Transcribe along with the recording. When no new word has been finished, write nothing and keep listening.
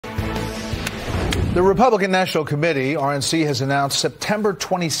The Republican National Committee, RNC, has announced September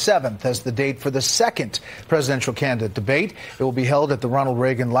 27th as the date for the second presidential candidate debate. It will be held at the Ronald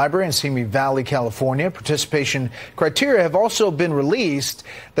Reagan Library in Simi Valley, California. Participation criteria have also been released.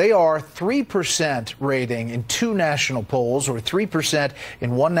 They are 3% rating in two national polls, or 3%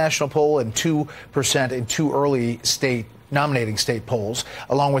 in one national poll and 2% in two early nominating state polls,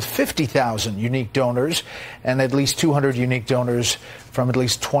 along with 50,000 unique donors and at least 200 unique donors from at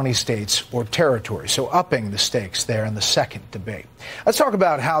least 20 states or territories. So upping the stakes there in the second debate. Let's talk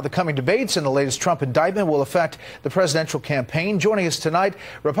about how the coming debates and the latest Trump indictment will affect the presidential campaign. Joining us tonight,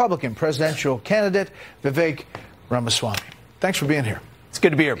 Republican presidential candidate Vivek Ramaswamy. Thanks for being here. It's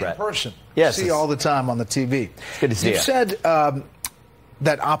good to be here, Brett. In person. Yes. See you all the time on the TV. It's good to see you. You've said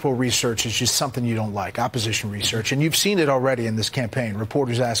that Oppo research is just something you don't like, opposition research, and you've seen it already in this campaign.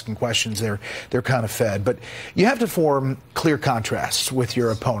 Reporters asking questions, they're kind of fed. But you have to form clear contrasts with your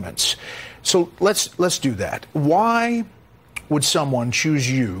opponents. So let's do that. Why would someone choose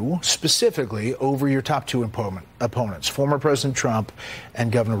you specifically over your top two opponents, former President Trump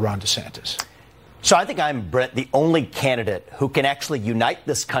and Governor Ron DeSantis? So I think I'm, Brett, the only candidate who can actually unite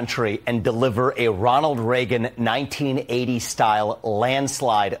this country and deliver a Ronald Reagan 1980-style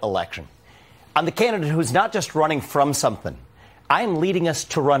landslide election. I'm the candidate who's not just running from something. I am leading us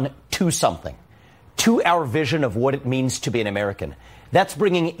to run to something, to our vision of what it means to be an American. That's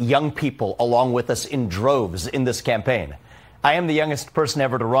bringing young people along with us in droves in this campaign. I am the youngest person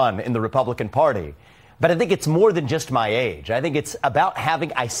ever to run in the Republican Party. But I think it's more than just my age. I think it's about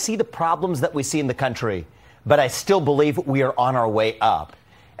I see the problems that we see in the country, but I still believe we are on our way up.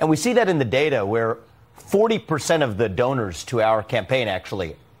 And we see that in the data where 40% of the donors to our campaign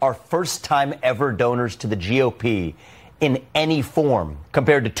actually are first-time ever donors to the GOP in any form,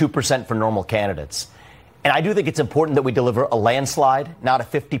 compared to 2% for normal candidates. And I do think it's important that we deliver a landslide, not a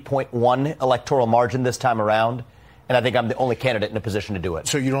 50.1 electoral margin this time around. And I think I'm the only candidate in a position to do it.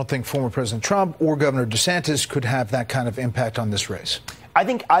 So you don't think former President Trump or Governor DeSantis could have that kind of impact on this race? I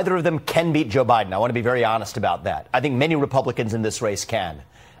think either of them can beat Joe Biden. I want to be very honest about that. I think many Republicans in this race can.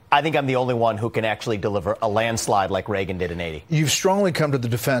 I think I'm the only one who can actually deliver a landslide like Reagan did in 80. You've strongly come to the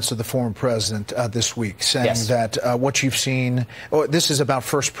defense of the former president this week, saying yes. that what you've seen, this is about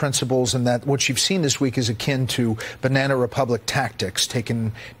first principles, and that what you've seen this week is akin to banana republic tactics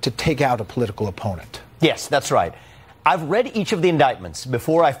taken to take out a political opponent. Yes, that's right. I've read each of the indictments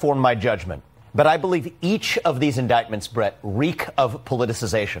before I form my judgment, but I believe each of these indictments, Brett, reek of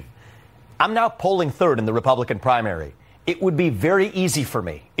politicization. I'm now polling third in the Republican primary. It would be very easy for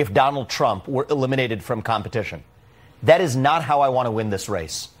me if Donald Trump were eliminated from competition. That is not how I want to win this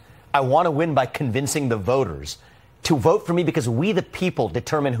race. I want to win by convincing the voters to vote for me because we, the people,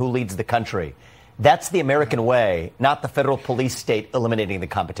 determine who leads the country. That's the American way, not the federal police state eliminating the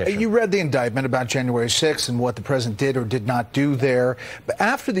competition. You read the indictment about January 6th and what the president did or did not do there. But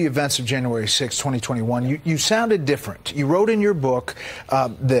after the events of January 6th, 2021, you sounded different. You wrote in your book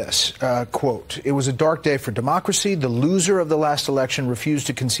this, quote, "It was a dark day for democracy. The loser of the last election refused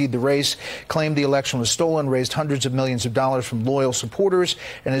to concede the race, claimed the election was stolen, raised hundreds of millions of dollars from loyal supporters,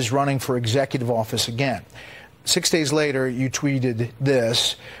 and is running for executive office again." 6 days later, you tweeted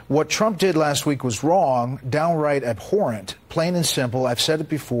this: "What Trump did last week was wrong, downright abhorrent, plain and simple. I've said it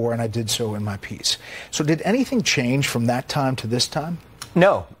before, and I did so in my piece." So did anything change from that time to this time?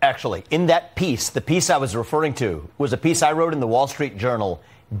 No, actually. In that piece, the piece I was referring to was a piece I wrote in the Wall Street Journal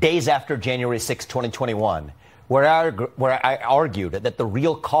days after January 6, 2021, where I argued that the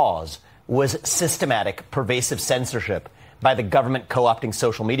real cause was systematic, pervasive censorship by the government co-opting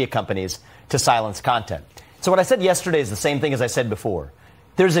social media companies to silence content. So what I said yesterday is the same thing as I said before.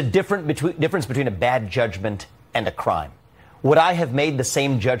 There's a difference between a bad judgment and a crime. Would I have made the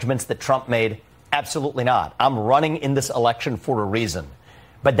same judgments that Trump made? Absolutely not. I'm running in this election for a reason.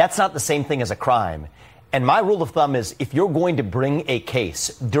 But that's not the same thing as a crime. And my rule of thumb is if you're going to bring a case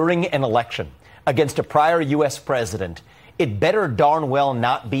during an election against a prior U.S. president, it better darn well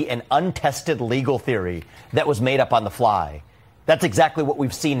not be an untested legal theory that was made up on the fly. That's exactly what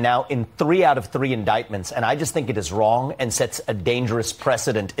we've seen now in 3 out of 3 indictments, and I just think it is wrong and sets a dangerous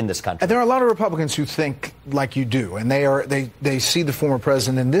precedent in this country. And there are a lot of Republicans who think like you do, and they see the former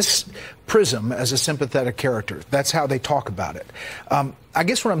president in this prism as a sympathetic character. That's how they talk about it. I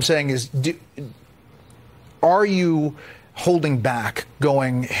guess what I'm saying is, are you holding back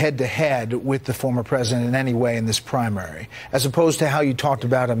going head-to-head with the former president in any way in this primary, as opposed to how you talked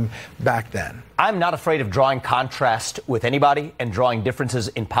about him back then? I'm not afraid of drawing contrast with anybody and drawing differences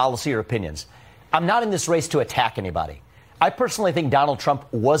in policy or opinions. I'm not in this race to attack anybody. I personally think Donald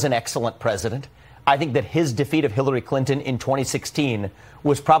Trump was an excellent president. I think that his defeat of Hillary Clinton in 2016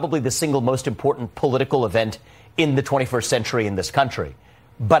 was probably the single most important political event in the 21st century in this country.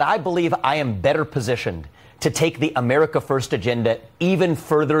 But I believe I am better positioned to take the America First agenda even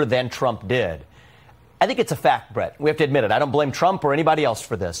further than Trump did. I think it's a fact, Brett. We have to admit it. I don't blame Trump or anybody else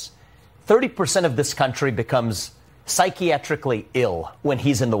for this. 30% of this country becomes psychiatrically ill when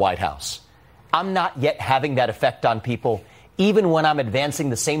he's in the White House. I'm not yet having that effect on people, even when I'm advancing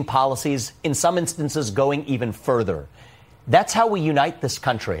the same policies, in some instances going even further. That's how we unite this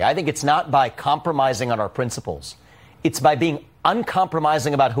country. I think it's not by compromising on our principles. It's by being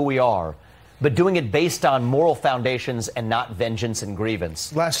uncompromising about who we are, but doing it based on moral foundations and not vengeance and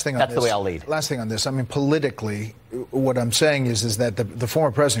grievance. Last thing on That's this. the way I'll lead. Last thing on this. I mean, politically, what I'm saying is that the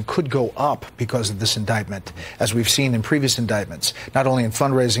former president could go up because of this indictment, as we've seen in previous indictments, not only in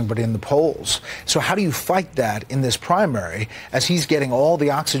fundraising, but in the polls. So how do you fight that in this primary as he's getting all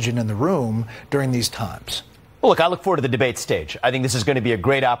the oxygen in the room during these times? Well, look, I look forward to the debate stage. I think this is going to be a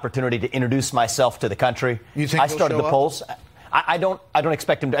great opportunity to introduce myself to the country. You think I started the show up? polls. I don't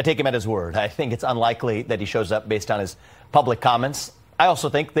expect him to. I take him at his word. I think it's unlikely that he shows up based on his public comments. I also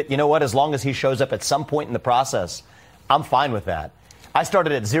think that, you know what, as long as he shows up at some point in the process, I'm fine with that. I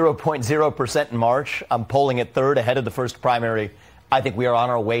started at 0.0% in March. I'm polling at third ahead of the first primary. I think we are on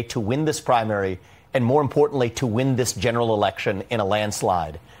our way to win this primary and, more importantly, to win this general election in a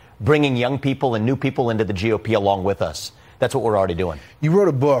landslide, bringing young people and new people into the GOP along with us. That's what we're already doing. You wrote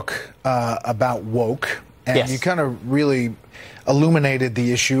a book about woke, and yes. You kind of really illuminated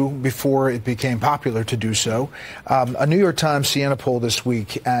the issue before it became popular to do so. A New York Times Siena poll this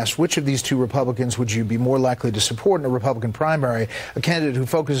week asked, which of these two Republicans would you be more likely to support in a Republican primary? A candidate who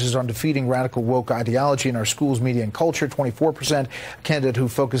focuses on defeating radical woke ideology in our schools, media, and culture, 24%. A candidate who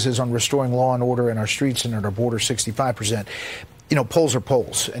focuses on restoring law and order in our streets and at our border, 65%. You know, polls are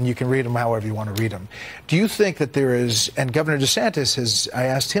polls, and you can read them however you want to read them. Do you think that there is, and Governor DeSantis has, I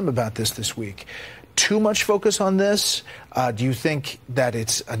asked him about this week, too much focus on this? Do you think that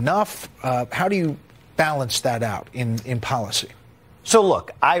it's enough? How do you balance that out in policy? So,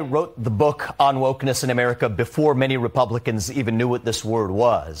 look, I wrote the book on wokeness in America before many Republicans even knew what this word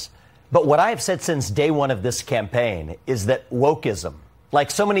was. But what I have said since day one of this campaign is that wokeism, like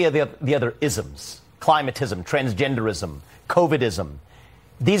so many of the other isms, climatism, transgenderism, COVIDism,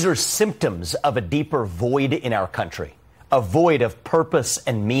 these are symptoms of a deeper void in our country, a void of purpose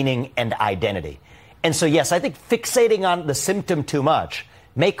and meaning and identity. And so, yes, I think fixating on the symptom too much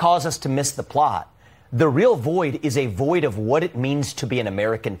may cause us to miss the plot. The real void is a void of what it means to be an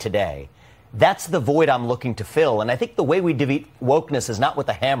American today. That's the void I'm looking to fill. And I think the way we defeat wokeness is not with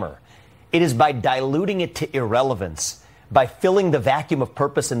a hammer. It is by diluting it to irrelevance, by filling the vacuum of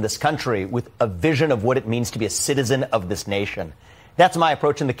purpose in this country with a vision of what it means to be a citizen of this nation. That's my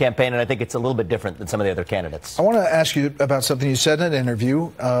approach in the campaign, and I think it's a little bit different than some of the other candidates. I want to ask you about something you said in an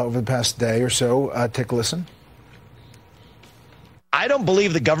interview over the past day or so. Take a listen. I don't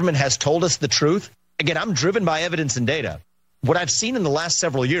believe the government has told us the truth. Again, I'm driven by evidence and data. What I've seen in the last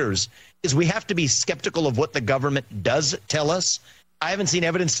several years is we have to be skeptical of what the government does tell us. I haven't seen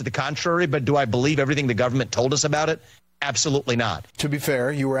evidence to the contrary, but do I believe everything the government told us about it? Absolutely not. To be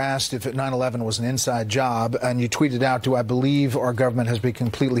fair, you were asked if 9/11 was an inside job, and you tweeted out, do I believe our government has been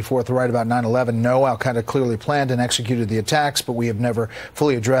completely forthright about 9/11? No, Al-Qaeda clearly planned and executed the attacks, but we have never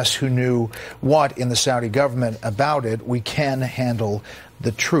fully addressed who knew what in the Saudi government about it. We can handle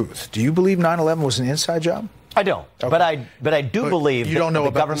the truth. Do you believe 9/11 was an inside job? I don't, okay. but I do believe you don't know the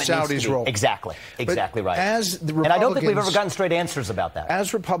about government the Saudis' role. Exactly right. And I don't think we've ever gotten straight answers about that.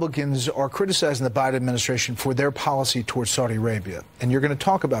 As Republicans are criticizing the Biden administration for their policy towards Saudi Arabia, and you're going to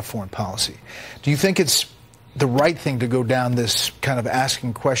talk about foreign policy, do you think it's the right thing to go down this kind of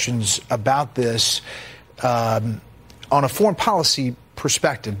asking questions about this on a foreign policy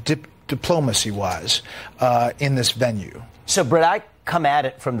perspective, diplomacy-wise, in this venue? So, Brett, I come at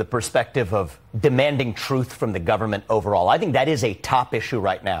it from the perspective of demanding truth from the government overall. I think that is a top issue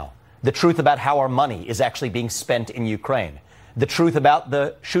right now. The truth about how our money is actually being spent in Ukraine. The truth about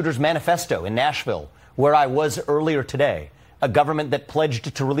the Shooter's Manifesto in Nashville, where I was earlier today. A government that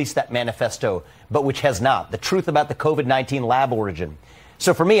pledged to release that manifesto, but which has not. The truth about the COVID-19 lab origin.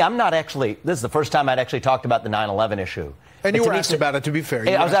 So for me, I'm not actually, this is the first time I'd actually talked about the 9/11 issue. And you were asked about it, to be fair.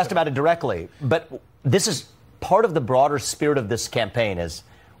 I was asked about it directly. But this is part of the broader spirit of this campaign is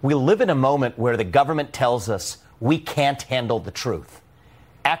we live in a moment where the government tells us we can't handle the truth.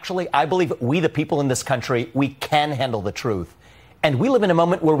 Actually, I believe we, the people in this country, we can handle the truth. And we live in a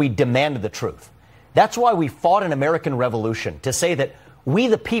moment where we demand the truth. That's why we fought an American Revolution, to say that we,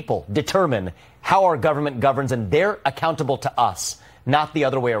 the people, determine how our government governs and they're accountable to us, not the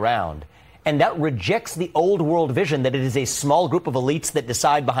other way around. And that rejects the old world vision that it is a small group of elites that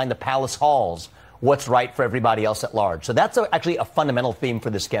decide behind the palace halls what's right for everybody else at large. So that's actually a fundamental theme for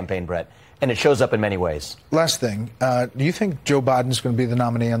this campaign, Brett, and it shows up in many ways. Last thing, do you think Joe Biden's going to be the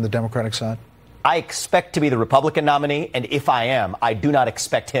nominee on the Democratic side? I expect to be the Republican nominee, and if I am, I do not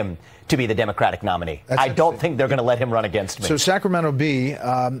expect him to be the Democratic nominee. I don't think they're going to let him run against me. So Sacramento Bee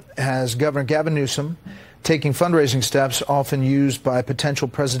has Governor Gavin Newsom taking fundraising steps often used by potential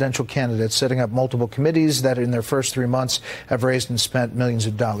presidential candidates, setting up multiple committees that in their first 3 months have raised and spent millions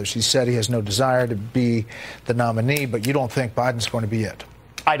of dollars. He said he has no desire to be the nominee, but you don't think Biden's going to be it?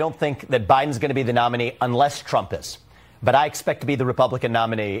 I don't think that Biden's going to be the nominee unless Trump is. But I expect to be the Republican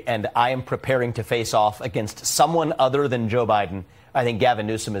nominee, and I am preparing to face off against someone other than Joe Biden. I think Gavin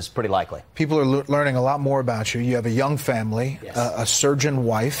Newsom is pretty likely. People are learning a lot more about you. You have a young family, Yes. A surgeon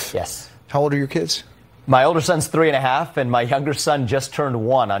wife. Yes. How old are your kids? My older son's 3.5, and my younger son just turned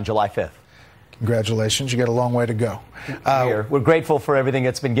 1 on July 5th. Congratulations. You got a long way to go. We're grateful for everything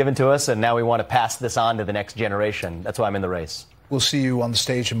that's been given to us, and now we want to pass this on to the next generation. That's why I'm in the race. We'll see you on the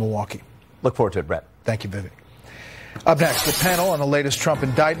stage in Milwaukee. Look forward to it, Brett. Thank you, Vivek. Up next, the panel on the latest Trump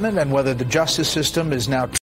indictment and whether the justice system is now